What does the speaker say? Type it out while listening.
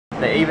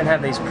They even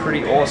have these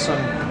pretty awesome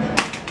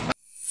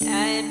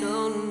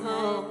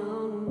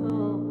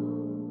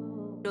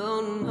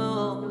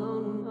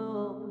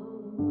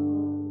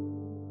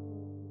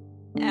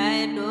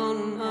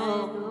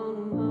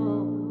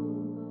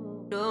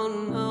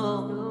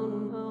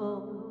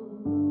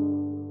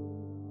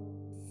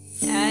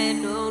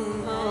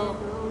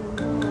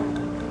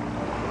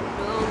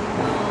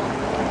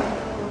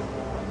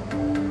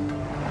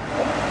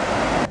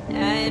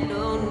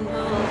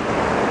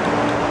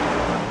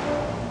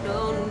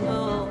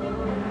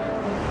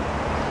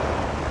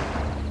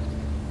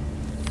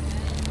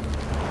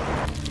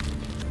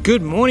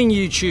Good morning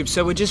YouTube.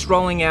 So we're just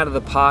rolling out of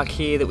the park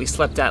here that we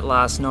slept at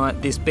last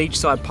night. This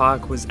beachside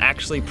park was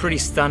actually pretty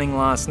stunning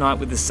last night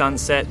with the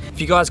sunset. If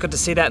you guys got to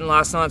see that in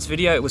last night's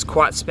video, it was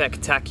quite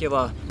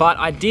spectacular. But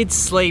I did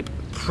sleep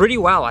pretty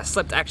well. I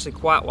slept actually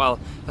quite well.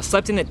 I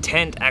slept in the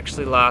tent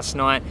actually last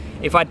night.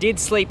 If I did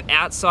sleep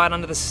outside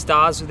under the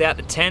stars without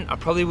the tent, I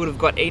probably would have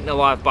got eaten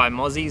alive by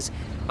mozzies.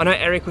 I know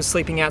Eric was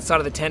sleeping outside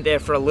of the tent there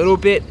for a little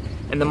bit,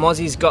 and the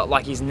mozzie's got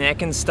like his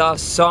neck and stuff,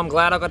 so I'm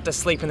glad I got to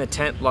sleep in the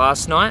tent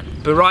last night.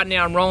 But right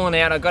now I'm rolling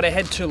out. I got to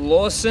head to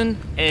Lawson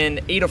and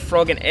eat a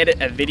frog and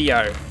edit a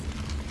video.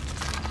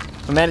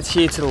 I made it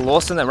here to the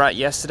Lawson that right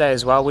yesterday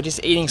as well. We're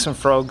just eating some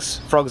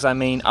frogs. Frogs I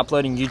mean,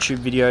 uploading YouTube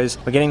videos.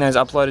 We're getting those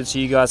uploaded so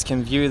you guys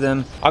can view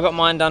them. I got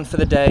mine done for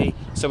the day,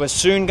 so we're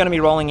soon gonna be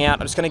rolling out.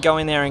 I'm just gonna go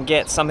in there and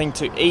get something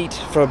to eat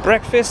for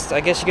breakfast,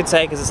 I guess you could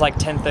say, because it's like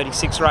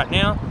 10:36 right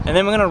now. And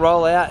then we're gonna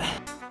roll out.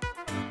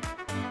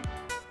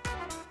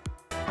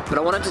 But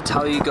I wanted to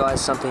tell you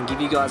guys something,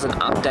 give you guys an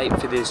update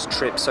for this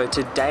trip. So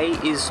today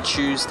is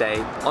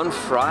Tuesday. On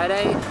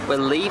Friday, we're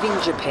leaving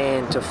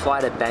Japan to fly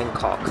to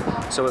Bangkok.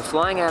 So we're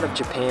flying out of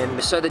Japan.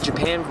 So the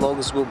Japan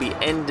vlogs will be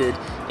ended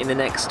in the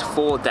next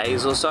 4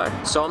 days or so.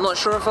 So I'm not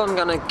sure if I'm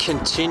gonna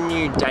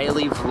continue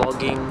daily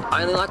vlogging.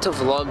 I only like to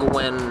vlog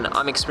when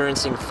I'm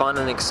experiencing fun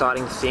and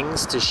exciting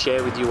things to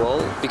share with you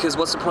all. Because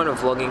what's the point of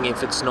vlogging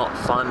if it's not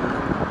fun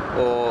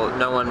or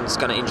no one's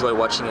gonna enjoy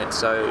watching it?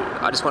 So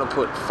I just wanna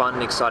put fun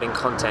and exciting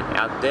content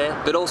out there.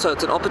 But also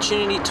it's an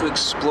opportunity to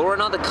explore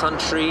another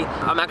country.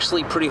 I'm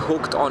actually pretty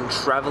hooked on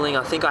traveling.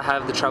 I think I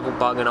have the travel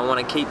bug and I want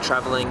to keep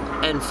traveling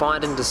and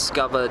find and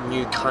discover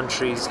new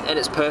countries. And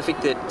it's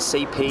perfect that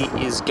CP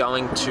is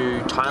going to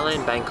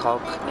Thailand,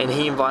 Bangkok, and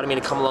he invited me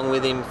to come along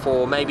with him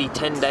for maybe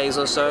 10 days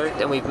or so.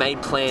 Then we've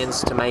made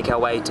plans to make our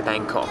way to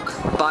Bangkok.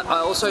 But I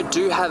also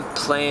do have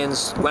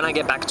plans when I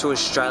get back to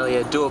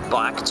Australia, do a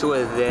bike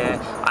tour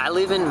there. I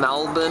live in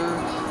Melbourne,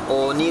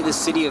 or near the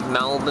city of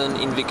Melbourne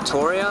in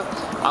Victoria.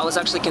 I was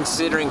actually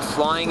considering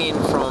flying in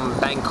from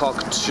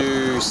Bangkok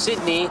to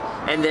Sydney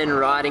and then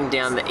riding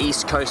down the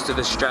east coast of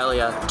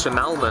Australia to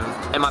Melbourne.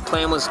 And my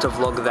plan was to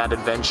vlog that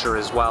adventure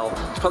as well.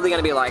 It's probably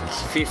gonna be like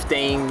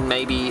 15,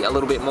 maybe a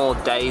little bit more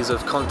days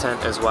of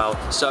content as well.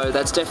 So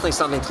that's definitely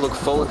something to look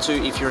forward to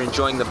if you're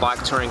enjoying the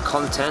bike touring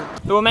content.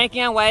 We're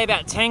making our way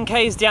about 10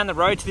 k's down the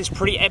road to this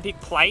pretty epic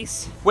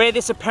place where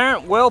this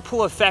apparent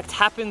whirlpool effect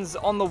happens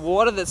on the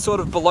water that's sort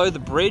of below the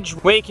bridge,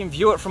 where you can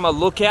view it from a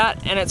lookout,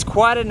 and it's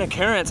quite an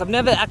occurrence. I've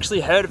never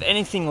actually heard of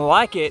anything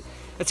like it.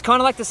 It's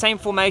kind of like the same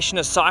formation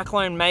a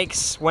cyclone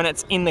makes when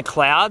it's in the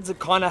clouds. It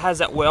kind of has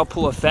that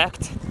whirlpool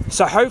effect.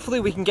 So hopefully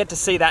we can get to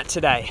see that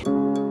today.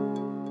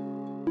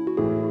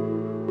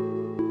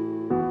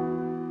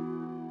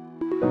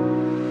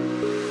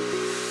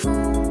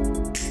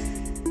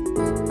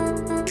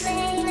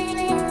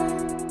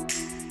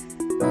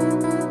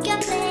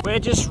 We're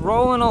just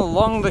rolling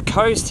along the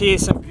coast here,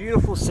 some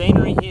beautiful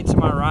scenery here to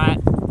my right.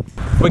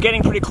 We're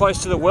getting pretty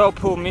close to the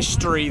whirlpool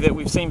mystery that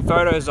we've seen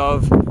photos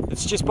of.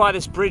 It's just by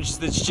this bridge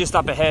that's just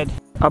up ahead.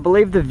 I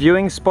believe the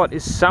viewing spot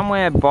is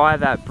somewhere by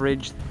that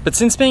bridge. But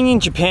since being in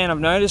Japan,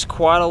 I've noticed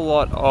quite a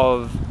lot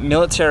of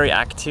military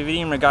activity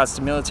in regards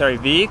to military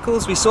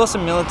vehicles. We saw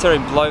some military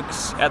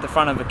blokes at the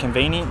front of a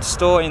convenience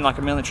store in like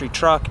a military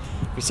truck.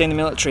 We've seen the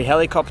military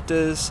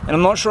helicopters, and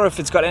I'm not sure if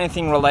it's got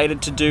anything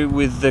related to do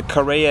with the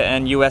Korea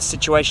and US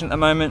situation at the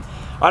moment.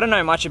 I don't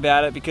know much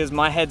about it because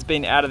my head's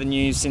been out of the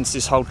news since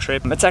this whole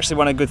trip. That's actually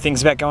one of the good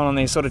things about going on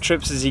these sort of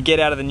trips, is you get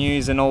out of the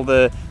news and all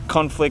the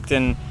conflict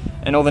and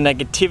all the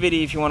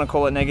negativity, if you want to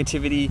call it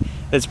negativity,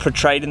 that's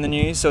portrayed in the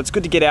news. So it's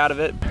good to get out of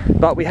it.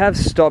 But we have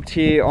stopped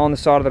here on the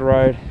side of the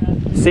road.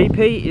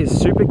 CP is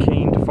super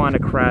keen to find a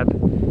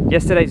crab.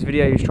 Yesterday's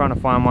video he was trying to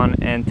find one,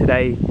 and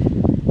today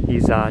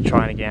he's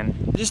trying again.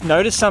 I just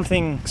noticed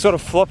something sort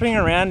of flopping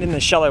around in the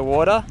shallow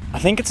water. I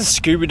think it's a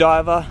scuba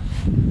diver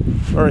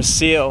or a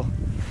seal.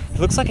 It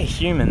looks like a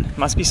human.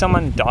 Must be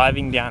someone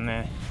diving down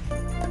there.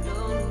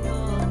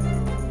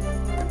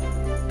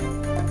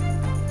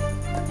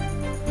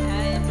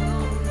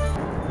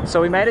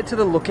 So we made it to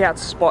the lookout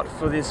spot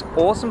for this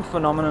awesome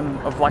phenomenon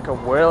of like a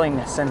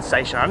whirling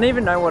sensation. I don't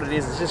even know what it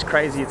is, it's just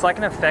crazy. It's like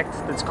an effect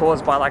that's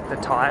caused by like the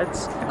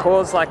tides. It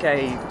causes like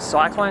a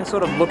cyclone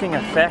sort of looking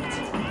effect.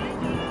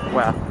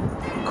 Wow.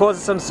 It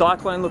causes some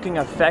cyclone looking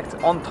effect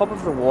on top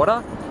of the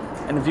water,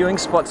 and the viewing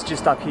spot's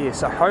just up here.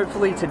 So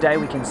hopefully today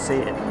we can see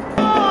it.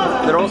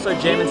 They're also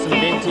jamming some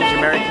vintage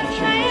American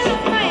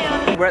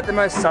tunes. we're at the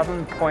most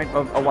southern point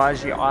of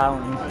Awaji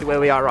Island, where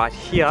we are right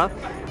here.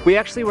 We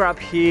actually were up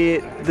here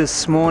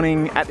this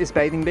morning at this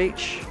bathing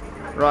beach,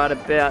 right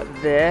about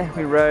there.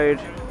 We rode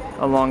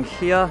along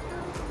here,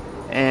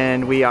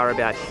 and we are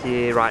about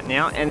here right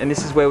now, and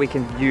this is where we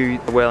can view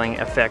the whirling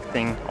effect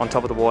thing on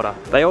top of the water.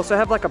 They also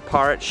have like a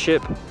pirate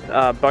ship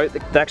boat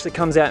that actually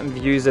comes out and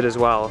views it as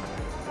well.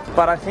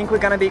 But I think we're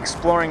going to be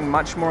exploring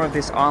much more of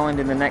this island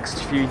in the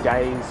next few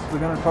days. We're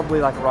going to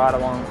probably like ride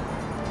along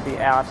the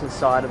outer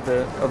side of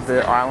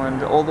the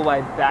island all the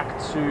way back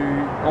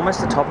to almost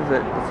the top of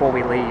it before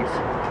we leave.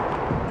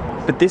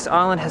 But this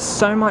island has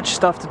so much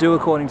stuff to do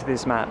according to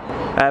this map.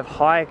 They have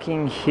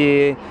hiking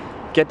here,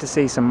 get to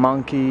see some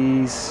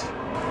monkeys.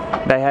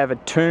 They have a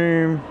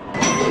tomb.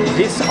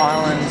 This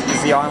island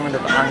is the island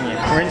of onion.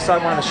 We're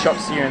inside one of the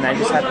shops here and they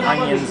just have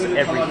onions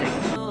everything.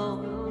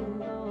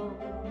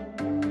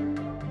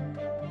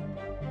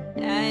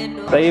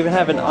 They even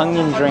have an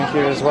onion drink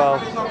here as well.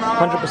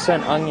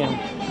 100% onion.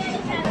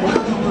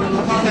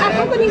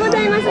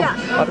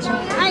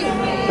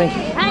 Thank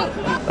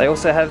you. They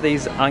also have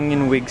these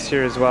onion wigs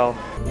here as well.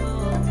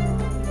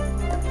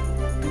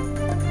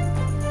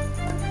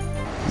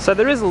 So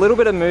there is a little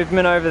bit of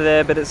movement over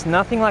there, but it's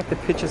nothing like the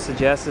picture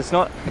suggests. It's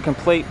not a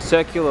complete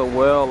circular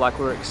whirl like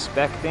we're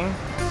expecting.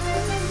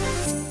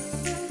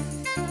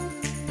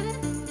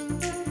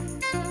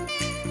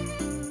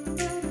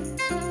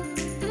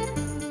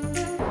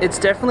 It's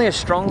definitely a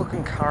strong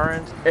looking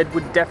current. It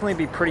would definitely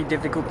be pretty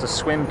difficult to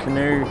swim,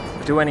 canoe,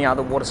 do any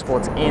other water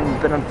sports in,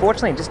 but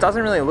unfortunately it just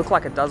doesn't really look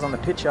like it does on the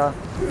picture.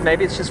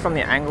 Maybe it's just from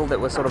the angle that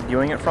we're sort of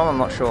viewing it from, I'm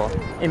not sure.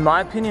 In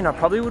my opinion, I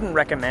probably wouldn't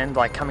recommend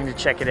like coming to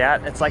check it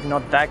out. It's like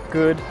not that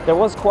good. There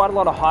was quite a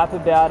lot of hype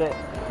about it,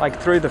 like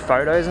through the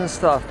photos and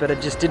stuff, but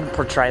it just didn't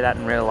portray that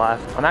in real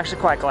life. I'm actually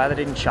quite glad they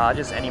didn't charge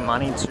us any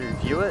money to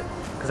view it,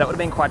 because that would have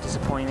been quite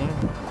disappointing.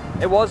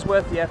 It was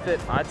worth the effort,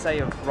 I'd say,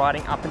 of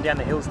riding up and down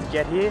the hills to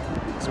get here.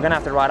 So we're gonna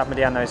have to ride up and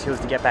down those hills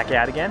to get back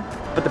out again.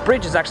 But the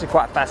bridge is actually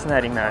quite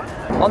fascinating though.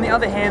 On the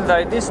other hand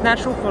though, this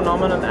natural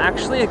phenomenon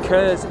actually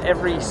occurs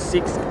every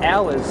 6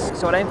 hours.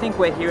 So I don't think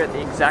we're here at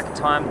the exact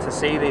time to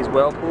see these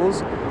whirlpools.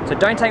 So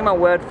don't take my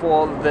word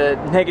for the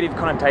negative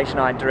connotation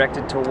I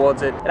directed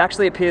towards it. It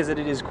actually appears that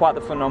it is quite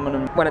the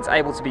phenomenon when it's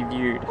able to be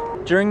viewed.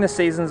 During the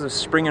seasons of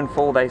spring and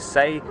fall, they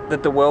say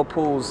that the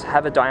whirlpools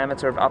have a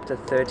diameter of up to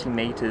 30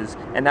 meters,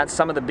 and that's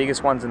some of the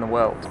biggest ones in the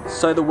world.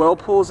 So the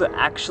whirlpools are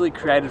actually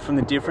created from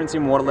the difference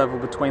in water level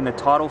between the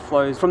tidal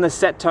flows from the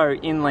Seto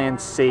Inland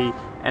Sea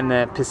and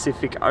the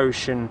Pacific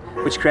Ocean,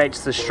 which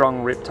creates the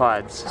strong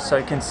riptides.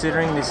 So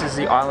considering this is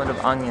the island of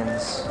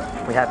onions,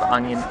 we have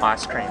onion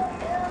ice cream.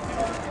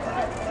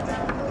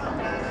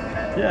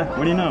 Yeah,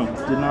 what do you know?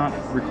 Did not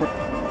record.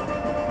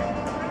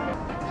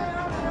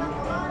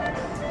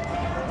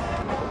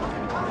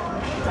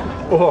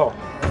 Oh.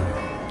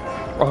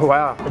 Oh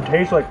wow. It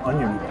tastes like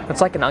onion. It's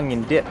like an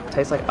onion dip. It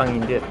tastes like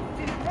onion dip.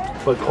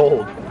 But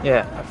cold.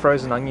 Yeah, a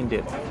frozen onion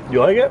dip. You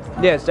like it?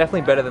 Yeah, it's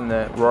definitely better than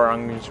the raw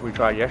onions we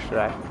tried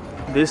yesterday.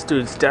 This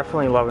dude's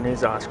definitely loving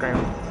his ice cream.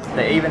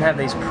 They even have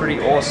these pretty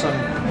awesome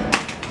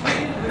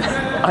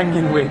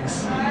onion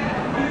wigs.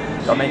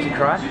 They'll make you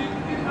cry.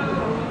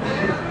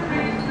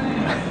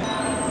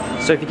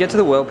 So if you get to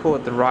the whirlpool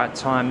at the right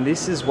time,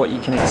 this is what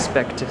you can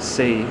expect to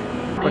see.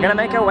 We're gonna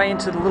make our way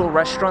into the little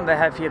restaurant they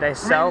have here. They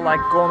sell like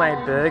gourmet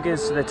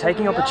burgers, so they're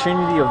taking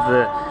opportunity of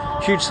the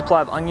huge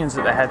supply of onions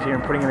that they have here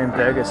and putting them in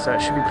burgers, so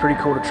it should be pretty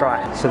cool to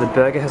try. So the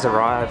burger has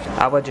arrived,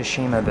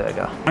 Awajishima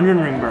burger. Onion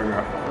ring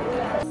burger.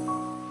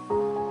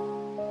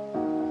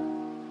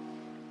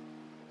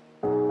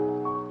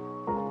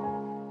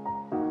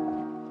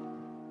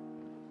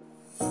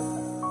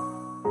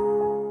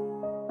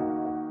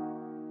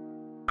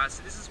 Alright,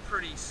 so this is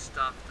pretty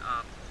stuffed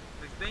up.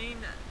 We've been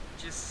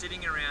just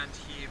sitting around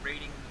here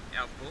reading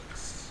our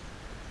books,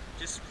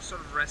 just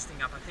sort of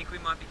resting up. I think we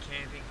might be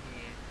camping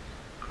here.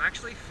 I'm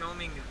actually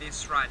filming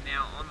this right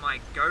now on my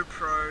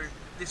GoPro.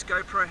 This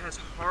GoPro has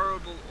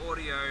horrible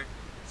audio,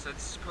 so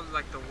this is probably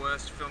like the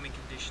worst filming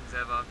conditions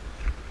ever.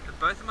 But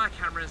both of my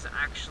cameras are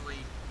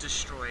actually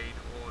destroyed,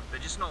 or they're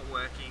just not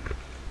working.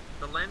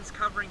 The lens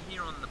covering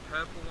here on the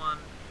purple one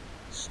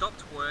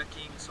stopped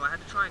working, so I had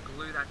to try and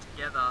glue that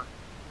together.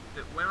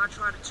 But when I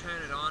try to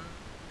turn it on,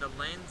 the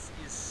lens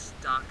is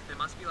stuck. There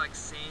must be like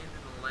sand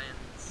in the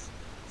lens.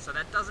 So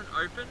that doesn't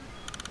open.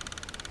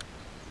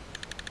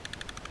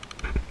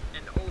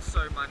 And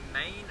also my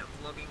main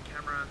vlogging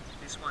camera,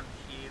 this one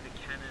here, the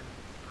Canon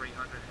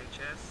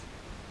 300HS,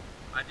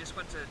 I just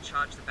went to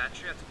charge the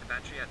battery. I took the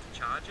battery out to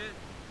charge it.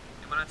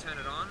 And when I turn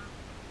it on,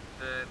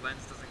 the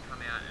lens doesn't come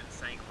out and it's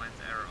saying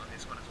lens error on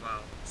this one as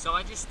well. So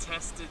I just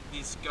tested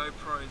this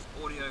GoPro's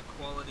audio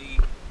quality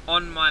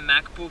on my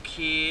MacBook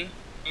here.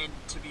 And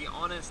to be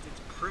honest, it's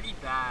pretty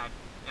bad.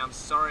 Now I'm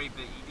sorry,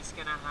 but you're just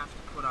gonna have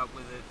to put up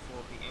with it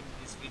for the end of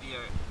this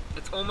video.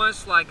 It's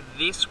almost like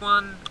this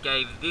one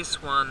gave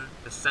this one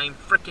the same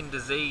frickin'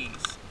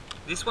 disease.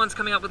 This one's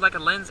coming up with like a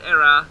lens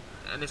error,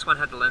 and this one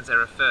had the lens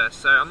error first.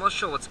 So I'm not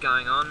sure what's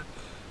going on,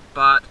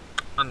 but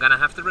I'm gonna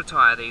have to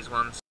retire these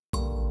ones.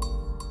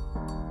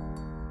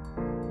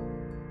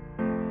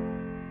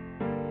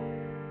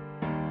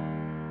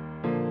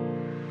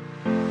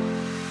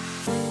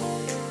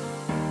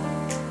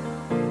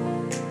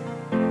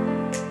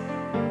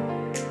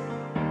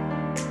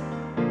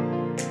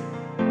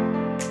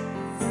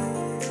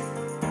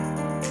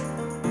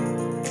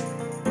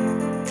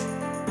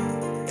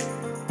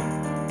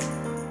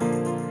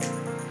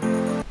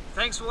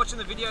 Thanks for watching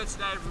the video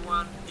today,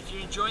 everyone. If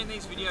you're enjoying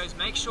these videos,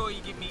 make sure you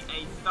give me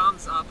a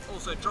thumbs up.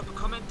 Also, drop a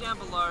comment down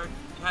below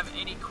if you have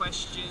any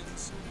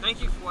questions.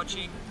 Thank you for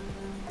watching,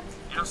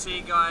 and I'll see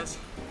you guys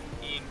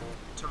in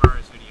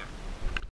tomorrow's video.